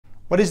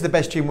What is the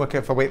best gym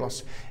workout for weight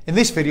loss? In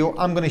this video,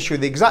 I'm going to show you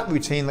the exact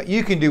routine that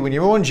you can do in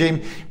your own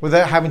gym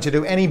without having to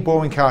do any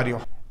boring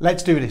cardio.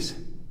 Let's do this.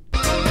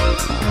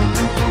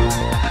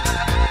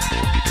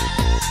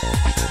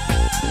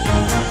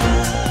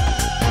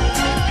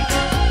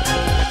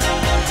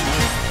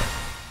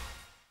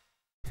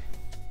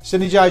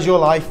 Synergise your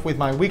life with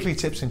my weekly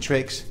tips and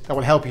tricks that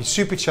will help you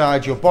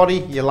supercharge your body,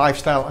 your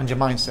lifestyle and your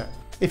mindset.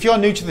 If you're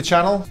new to the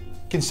channel,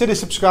 consider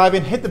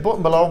subscribing, hit the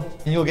button below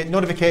and you'll get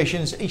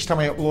notifications each time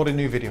I upload a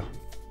new video.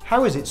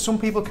 How is it some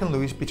people can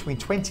lose between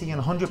 20 and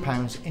 100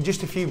 pounds in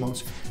just a few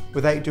months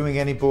without doing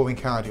any boring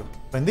cardio?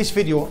 In this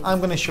video, I'm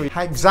going to show you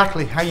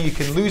exactly how you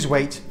can lose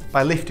weight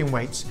by lifting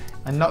weights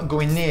and not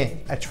going near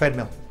a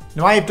treadmill.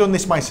 Now, I have done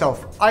this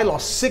myself. I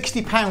lost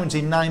 60 pounds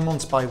in 9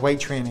 months by weight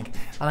training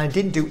and I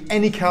didn't do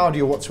any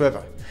cardio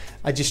whatsoever.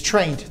 I just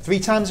trained 3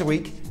 times a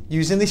week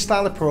using this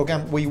style of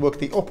program where you work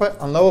the upper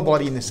and lower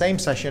body in the same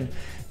session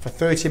for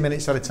 30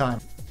 minutes at a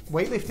time.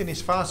 Weightlifting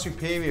is far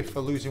superior for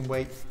losing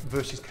weight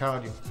versus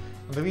cardio.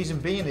 And the reason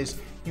being is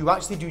you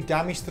actually do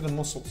damage to the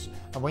muscles.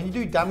 And when you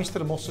do damage to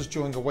the muscles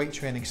during a weight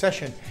training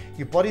session,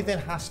 your body then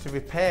has to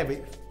repair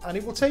it. And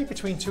it will take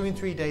between 2 and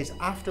 3 days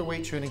after a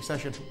weight training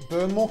session to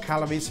burn more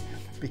calories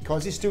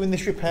because it's doing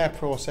this repair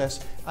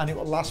process, and it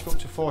will last for up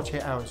to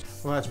 48 hours.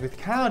 Whereas with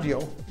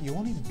cardio, you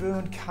only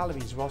burn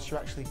calories whilst you're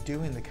actually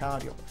doing the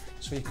cardio.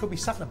 So you could be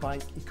sat on a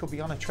bike, you could be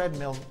on a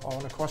treadmill or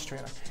on a cross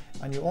trainer,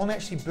 and you're only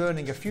actually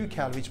burning a few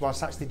calories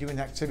whilst actually doing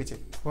the activity.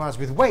 Whereas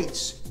with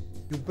weights,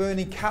 you're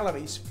burning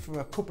calories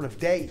for a couple of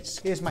days.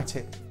 Here's my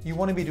tip. You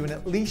want to be doing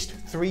at least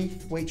 3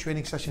 weight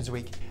training sessions a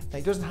week. Now,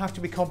 it doesn't have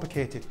to be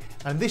complicated.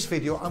 And in this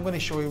video, I'm going to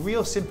show you a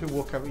real simple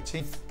workout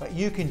routine that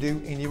you can do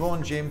in your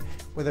own gym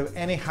without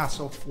any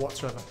hassle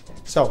whatsoever.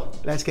 So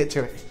let's get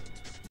to it.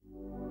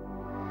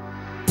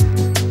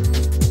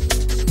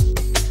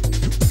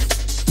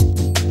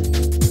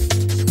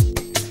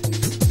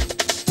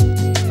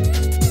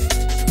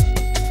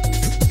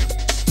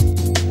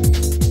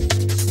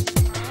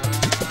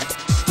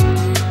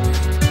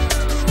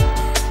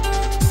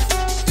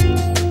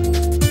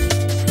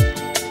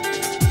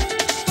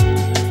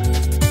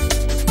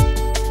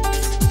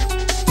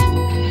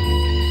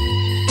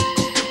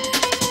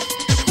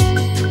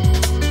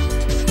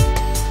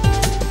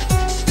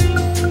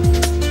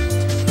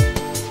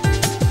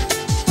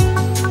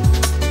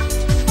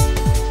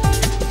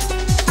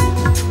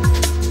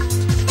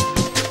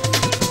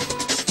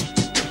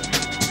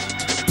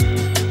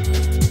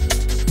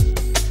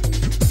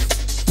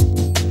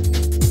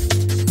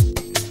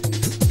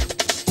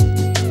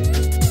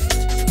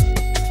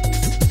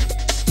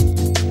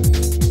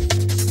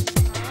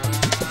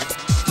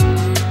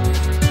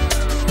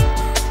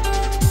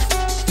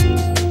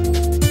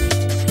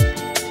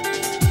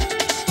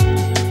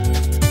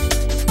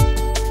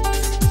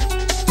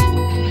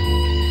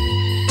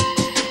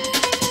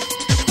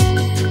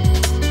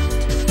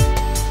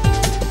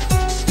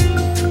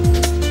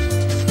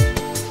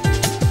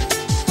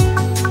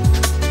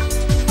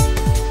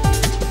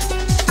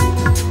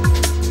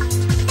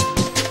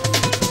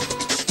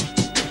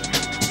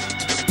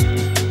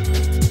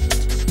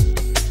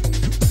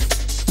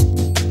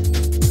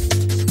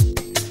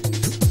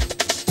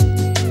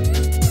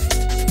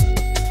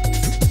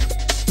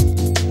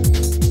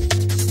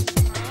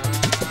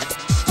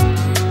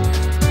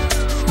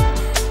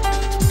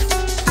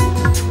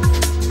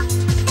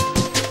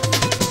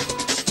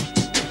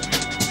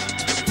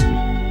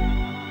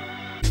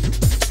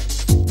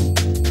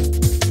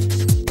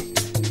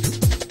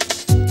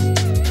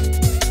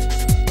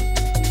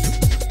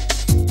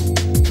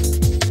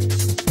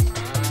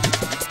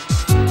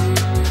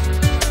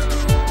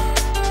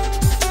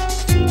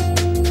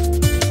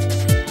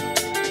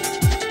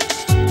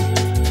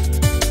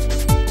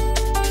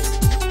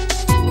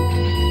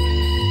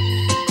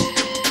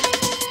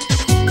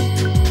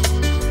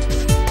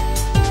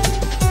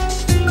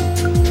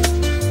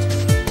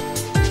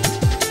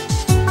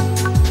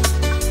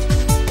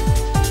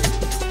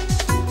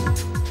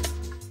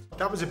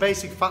 That was a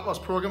basic fat loss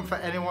program for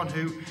anyone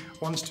who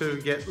wants to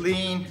get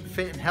lean,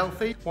 fit and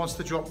healthy, wants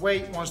to drop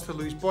weight, wants to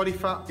lose body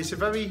fat. It's a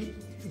very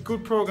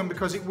good program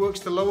because it works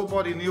the lower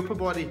body and the upper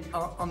body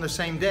on the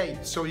same day.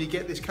 So you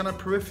get this kind of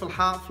peripheral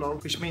heart flow,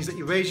 which means that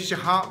it raises your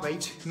heart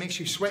rate, makes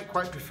you sweat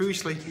quite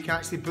profusely. You can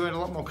actually burn a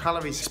lot more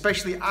calories,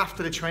 especially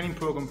after the training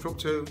program for up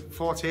to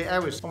 48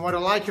 hours. And what I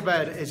like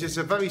about it is it's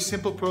a very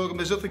simple program.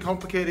 There's nothing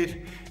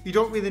complicated. You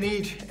don't really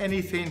need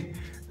anything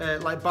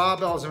like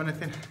barbells or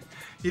anything.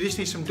 You just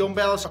need some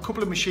dumbbells, a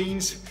couple of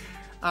machines,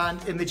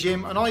 and in the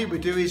gym, and all you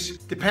would do is,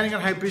 depending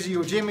on how busy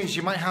your gym is,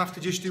 you might have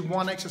to just do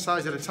one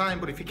exercise at a time,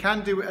 but if you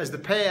can do it as the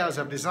pair as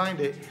I've designed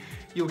it,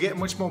 you'll get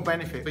much more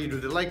benefit. So you do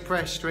the leg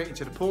press straight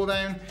into the pull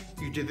down,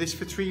 you do this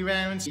for 3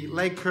 rounds, the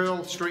leg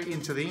curl straight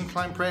into the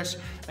incline press,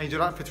 and you do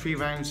that for 3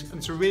 rounds. And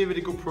it's a really, really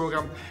good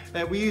program.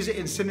 We use it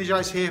in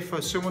Synergise here for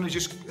someone who's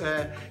just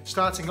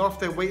starting off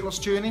their weight loss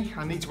journey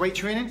and needs weight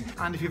training.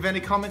 And if you have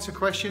any comments or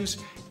questions,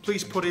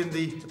 please put in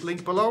the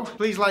link below.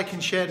 Please like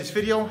and share this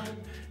video.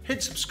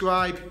 hit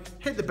subscribe,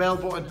 hit the bell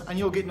button, and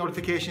you'll get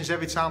notifications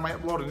every time I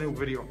upload a new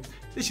video.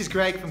 This is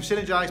Greg from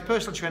Synergise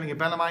Personal Training in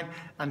Bellarmine,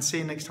 and see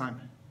you next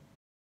time.